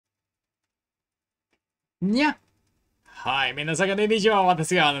にゃはい、皆さんこんにちは。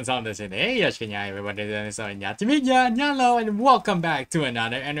私がアナさんですね。よろしくにゃい。Everybody isにゃってみにゃにゃろ and welcome back to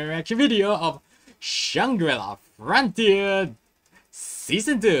another interaction video of Shangri-La Frontier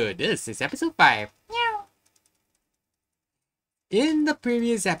Season 2. This is episode 5. In the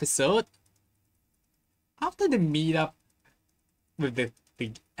previous episode, after the meetup with the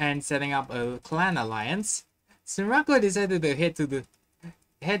and setting up a clan alliance, Sunraku decided to head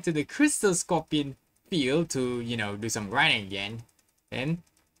to the Crystal Scorpion field to, do some grinding again. And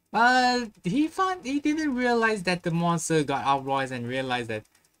but he didn't realize that the monster got outlaws and realized that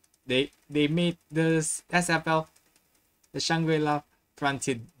they made the SFL, the Shangri-La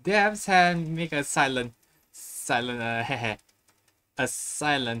Frontier devs had make a silent a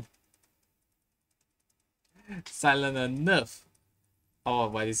silent nerf. Oh,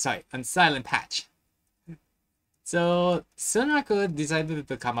 what is sorry, a silent patch. So Sunraku decided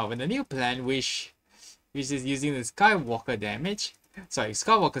to come up with a new plan, which is using the Skywalker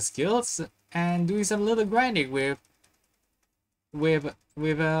Skywalker skills, and doing some little grinding with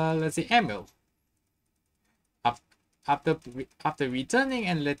let's say Emil. After returning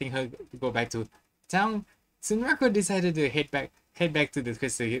and letting her go back to town, Sunraku decided to head back to the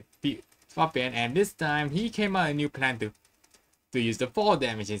Crystal Scorpion, and this time he came out a new plan to use the fall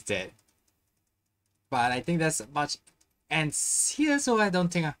damage instead. But I think that's much ends here, so I don't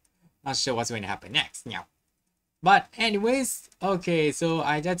think I'm not sure what's going to happen next. Now, but anyways, okay, so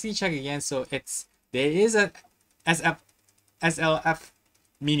I just check again. So there is a SLF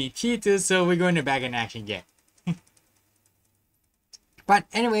mini T2, so we're going to back in action again. But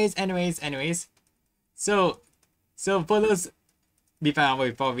anyways, so for those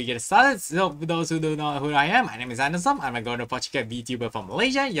before we get started, so for those who don't know who I am, my name is Anderson. I'm a Golden VTuber from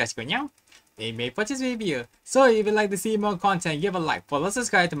Malaysia. Yes, they may purchase review. So if you'd like to see more content, give a like, follow,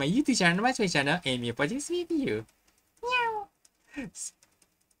 subscribe to my YouTube channel, my Twitch channel, and may purchase review.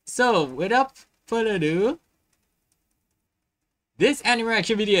 So without further ado, this anime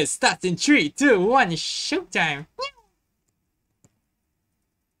reaction video starts in 3, 2, 1, showtime.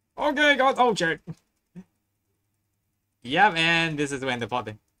 Okay, guys, oh shit. Yep, and this is when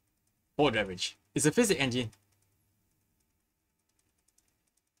the horde average. It's a physics engine.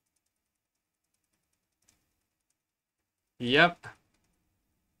 Yep.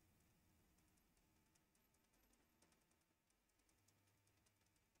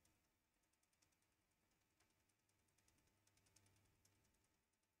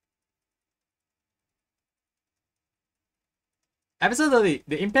 Episode 30,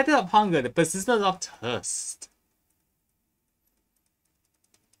 the impetus of hunger, the persistence of thirst.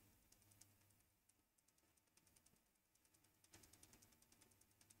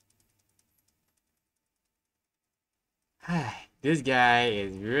 This guy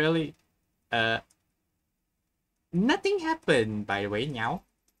is really nothing happened, by the way, now.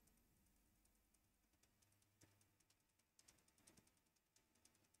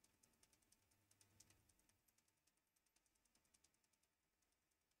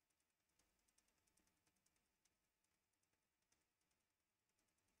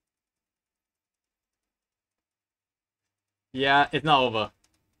 Yeah, it's not over.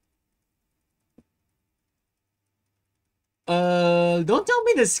 Don't tell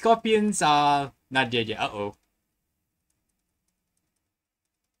me the scorpions are not dead yet. Uh-oh.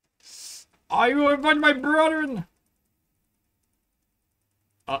 I will avenge my brethren!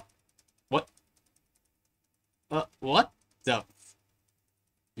 What? What? The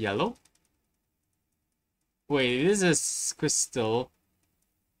yellow? Wait, this is crystal.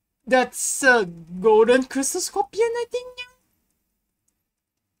 That's a golden crystal scorpion, I think.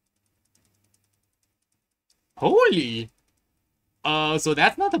 Holy! So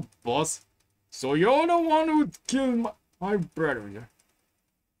that's not the boss. So you're the one who killed my brother.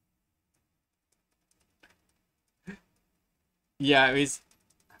 Yeah, it's...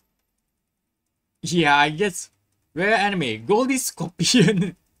 Yeah, I guess. Rare anime. Goldy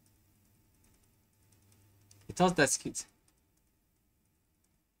Scorpion. I thought that's cute.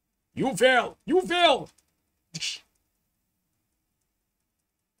 You fail! You fail!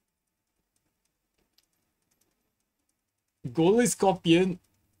 Goldy Scorpion.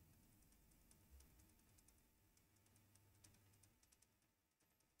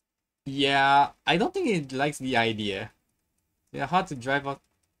 Yeah, I don't think it likes the idea. Yeah, hard to drive out.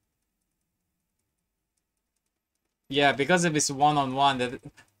 Yeah, because if it's one-on-one,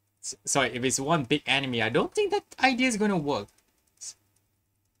 sorry, if it's one big enemy, I don't think that idea is gonna work.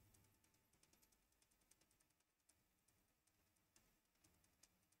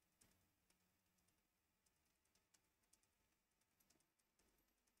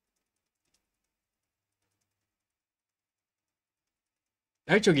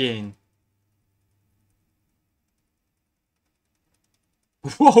 Gain.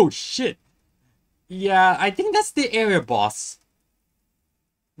 Whoa, shit. Yeah, I think that's the area boss.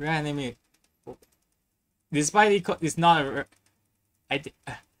 Reanimate. Despite it's not a...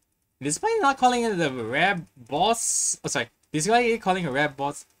 Despite not calling it a rare boss... Oh, sorry. Despite it calling a rare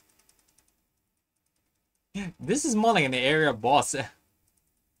boss... This is more like an area boss.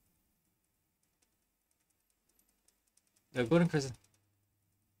 The golden crystal.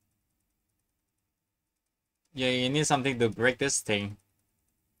 Yeah, you need something to break this thing.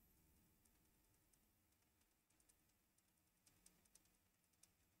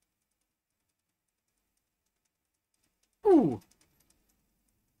 Ooh.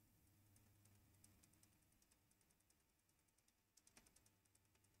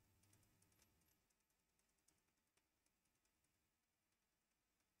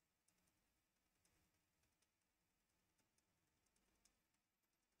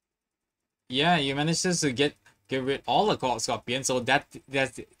 Yeah, you managed to get rid all the Goldy Scorpion, so that's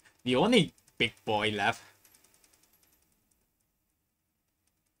the only big boy left.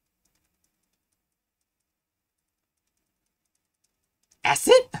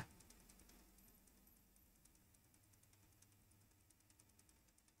 Acid?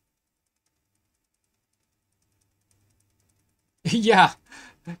 Yeah,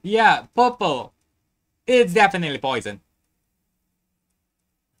 yeah, purple. It's definitely poison.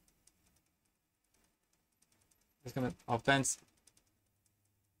 It's gonna offense.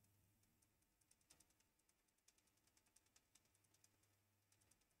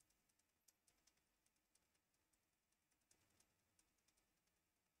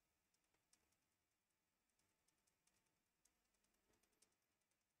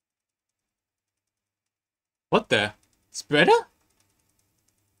 What the? Spreader?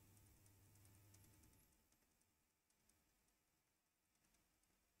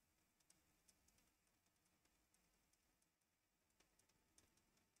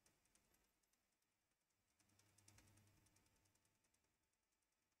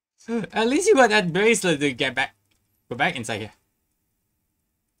 At least you got that bracelet to go back inside here.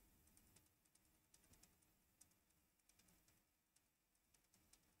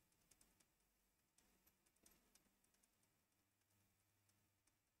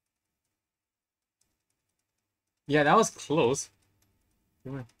 Yeah, that was close.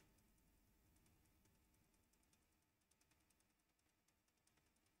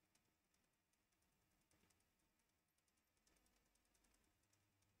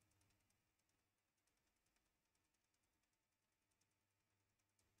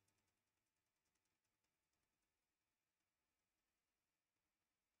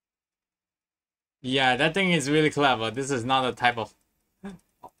 Yeah, that thing is really clever. This is not a type of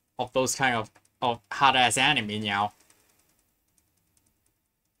those kind of hard ass anime now.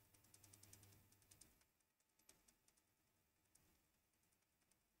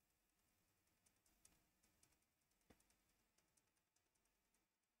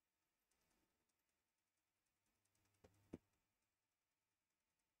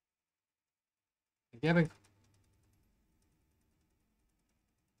 Yeah,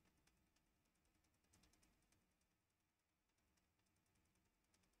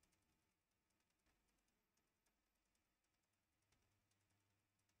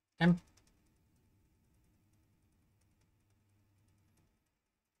 and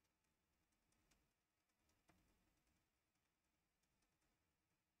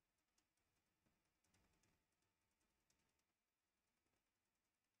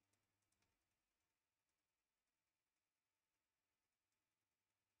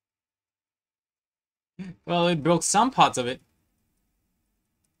well, it broke some parts of it.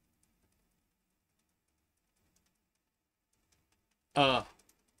 Uh.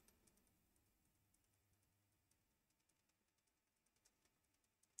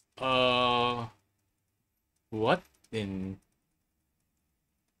 What in?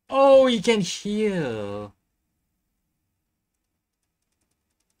 Oh, you can heal.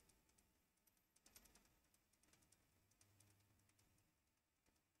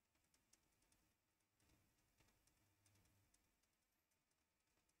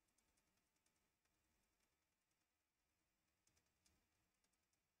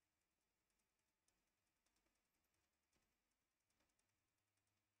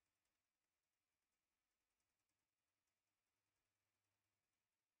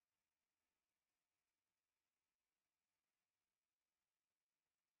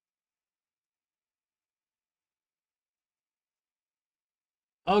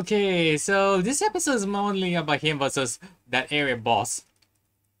 Okay, so this episode is mainly about him versus that area boss.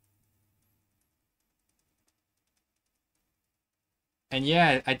 And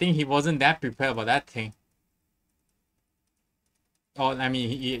yeah, I think he wasn't that prepared about that thing. Oh, I mean,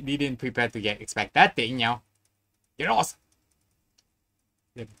 he didn't prepare to expect that thing, you know. You know.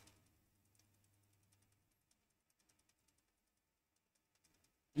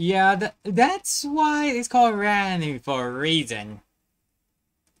 Yeah, that's why it's called random for a reason.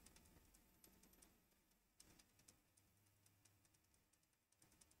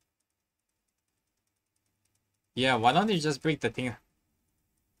 Yeah, why don't you just break the thing?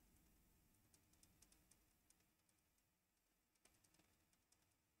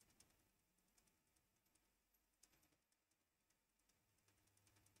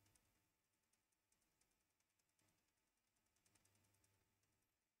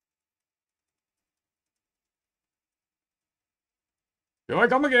 Here I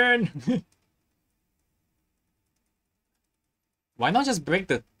come again! Why not just break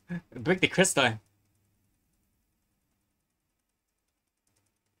the crystal?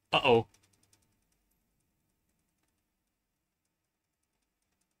 Uh-oh.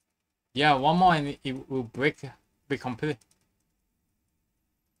 Yeah, one more and it will break completely.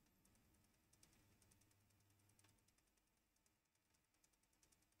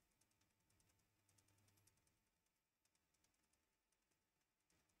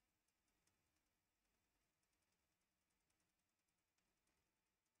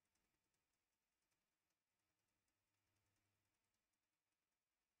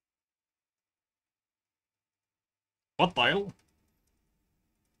 What the hell?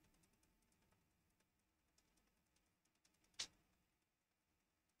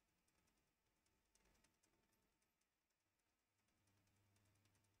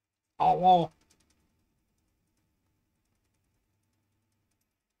 Oh, whoa.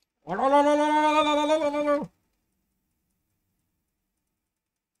 Oh, no, no, no, no, no, no, no, no, no, no.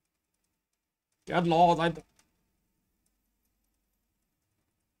 Get lost.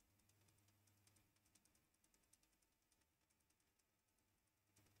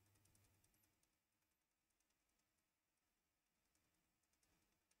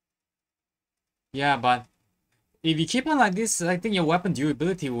 Yeah, but if you keep on like this, I think your weapon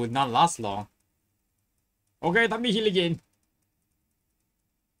durability would not last long. Okay, let me heal again.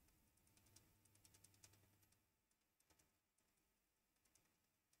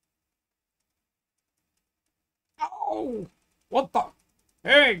 Oh, what the?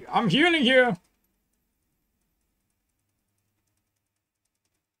 Hey, I'm healing here.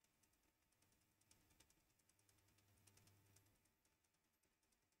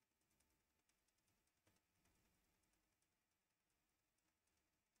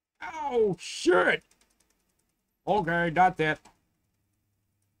 Oh, shit. Okay, that's it.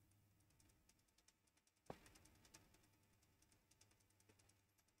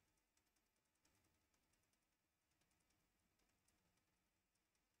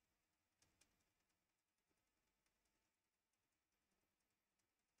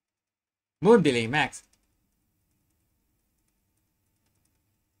 Moonbeam Max.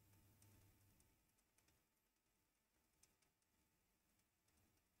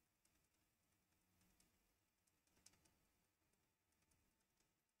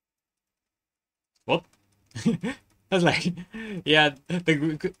 What? That's like, yeah,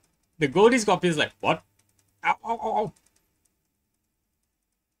 the Goldy Scorpion is like, what? Ow, ow, ow, ow.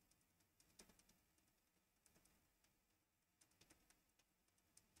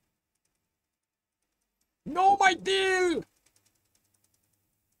 No, my deal!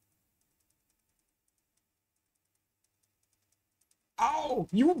 Ow,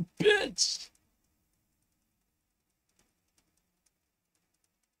 you bitch!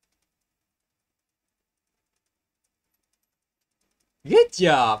 Good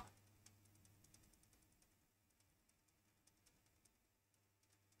job!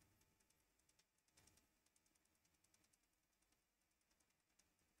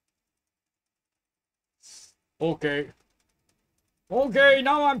 Okay. Okay,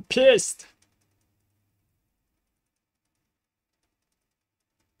 now I'm pissed.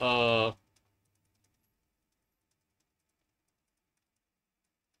 Uh...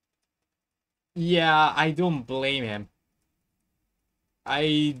 Yeah, I don't blame him.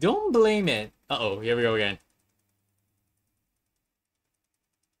 I don't blame it. Uh-oh, here we go again.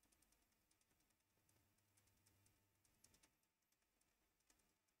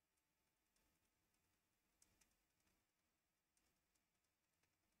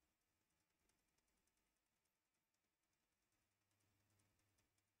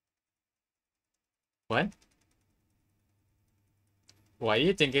 What? What are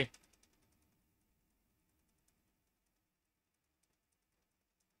you thinking?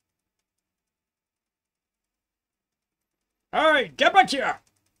 Hey, get back here!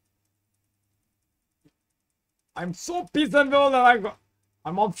 I'm so pissed and all that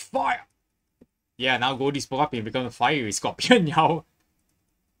I'm on fire! Yeah, now Goldy Scorpion becomes a fiery scorpion now.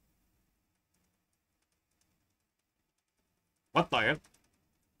 What the hell?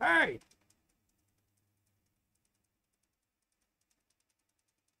 Hey!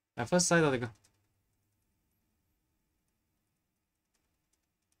 At first sight of the gun.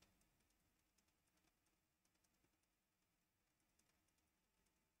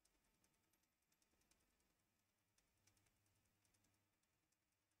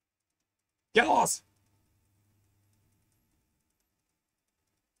 Get lost!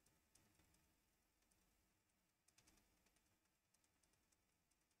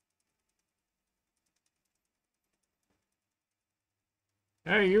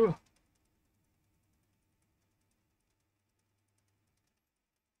 Hey, you!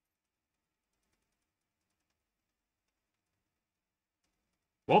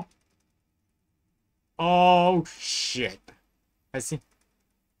 Whoop! Oh, shit. I see.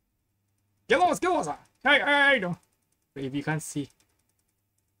 Get lost, get lost! Hey, no. If you can't see.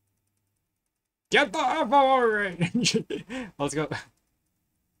 Get the F away! Let's go.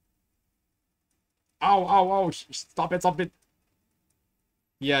 Ow, ow, ow. Stop it, stop it.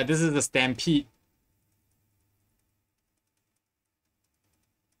 Yeah, this is the stampede.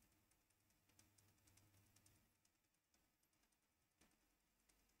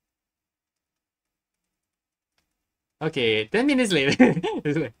 Okay, 10 minutes later.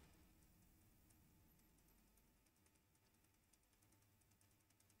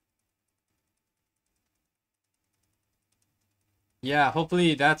 Yeah,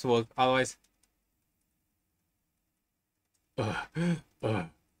 hopefully that's work. Otherwise. Uh.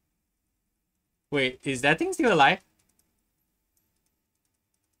 Wait, is that thing still alive?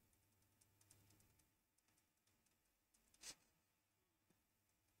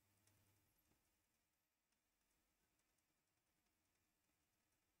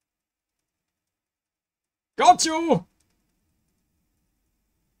 Got you!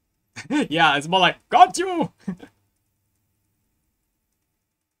 Yeah, it's more like, got you!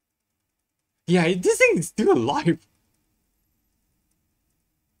 Yeah, this thing is still alive.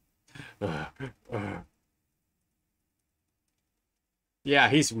 Yeah,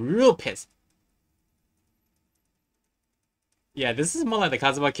 he's real pissed. Yeah, this is more like the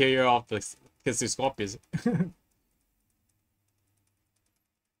Kazuma carrier of the Scorpions.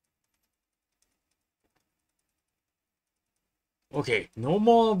 Okay, no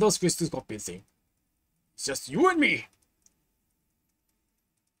more of those crystal scorpions thing. It's just you and me.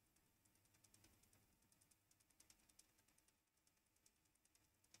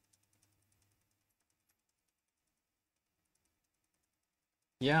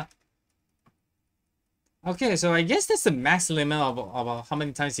 Yeah. Okay, so I guess that's the max limit of how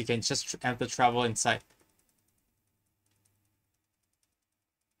many times you can just have to travel inside.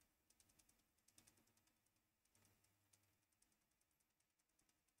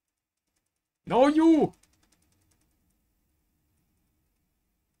 No, you!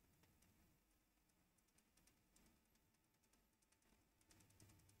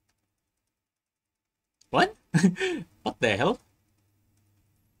 What? What the hell?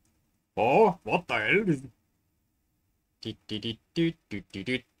 Oh, what the hell is...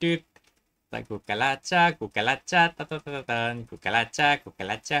 La cucaracha, cucaracha, ta ta ta ta, cucaracha,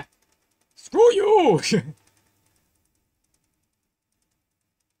 cucaracha. Screw you!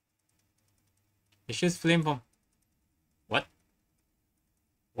 It shoots flame from... What?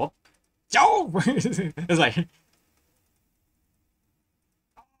 What? Joe! It's like...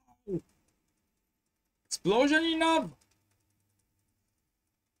 Explosion enough!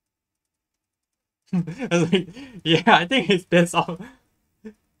 I was like, yeah, I think it's this all.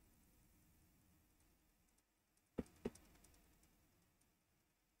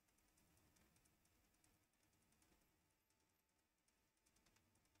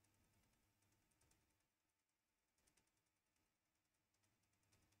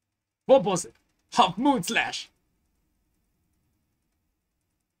 What was it? Half moon slash!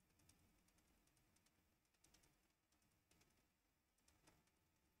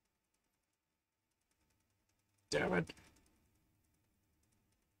 Damn it.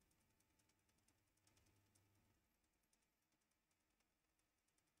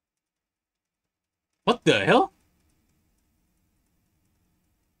 What the hell?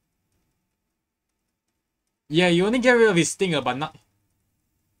 Yeah, you only get rid of his stinger, but not...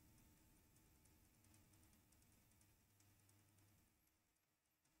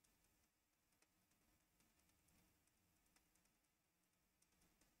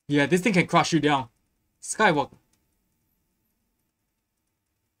 Yeah, this thing can crush you down. Skywalker.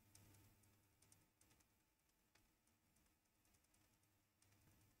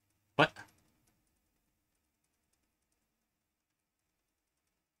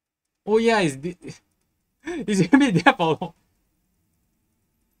 Oh yeah, it's gonna be there for long.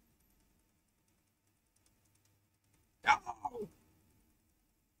 Oh.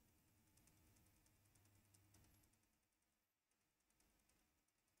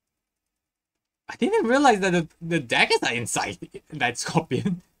 I didn't realize that the daggers are inside that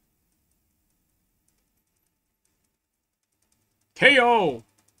scorpion. KO!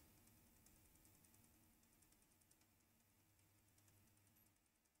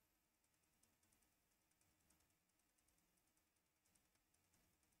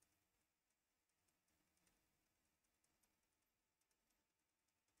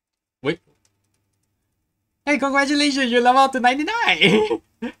 Wait. Hey, congratulations! You level up to 99!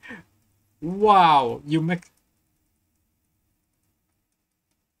 Wow, you make...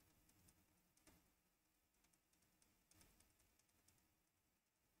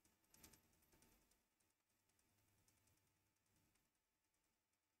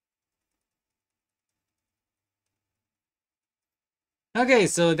 Okay,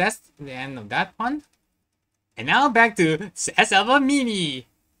 so that's the end of that one. And now back to S-Level Mini!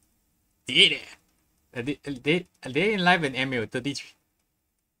 Did it! A day in life in MU 33.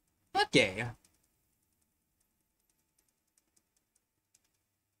 Okay.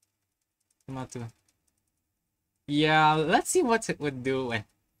 Yeah, let's see what it would do and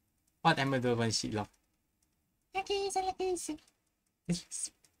what Emma do when she loves.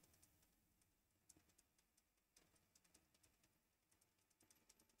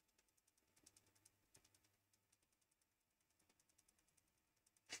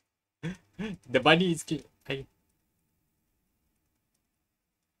 The bunny is cute.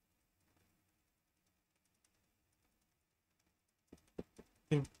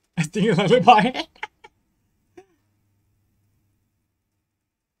 I think a lullaby.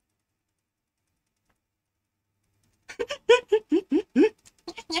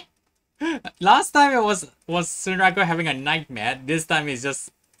 Last time it was Sunraku having a nightmare. This time it's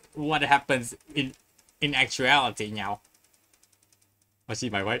just what happens in actuality now. Was she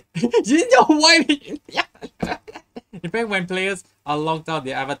my wife? She's your wife! Yeah. In fact, when players are logged out,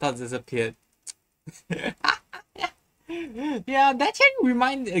 their avatars disappeared. Yeah, that can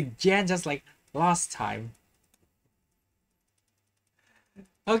remind again just like last time.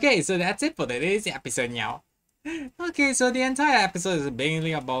 Okay, so that's it for today's episode now. Okay, so the entire episode is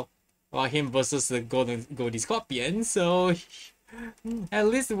mainly about him versus the Goldy Scorpion. So at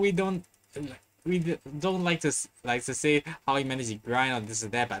least we don't like to say how he managed to grind on this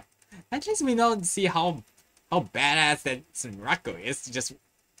and that, but at least we don't see how badass that Sunraku is just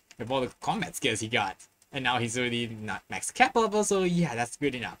with all the combat skills he got. And now he's already not max cap level, so yeah, that's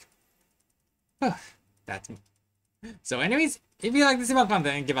good enough. That's me. So anyways, if you like this kind of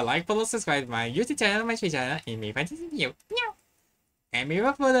content, give a like, follow, subscribe to my YouTube channel, my Twitch channel, and may find this video. And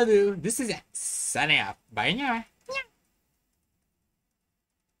without further ado, this is it. Signing up. Bye now.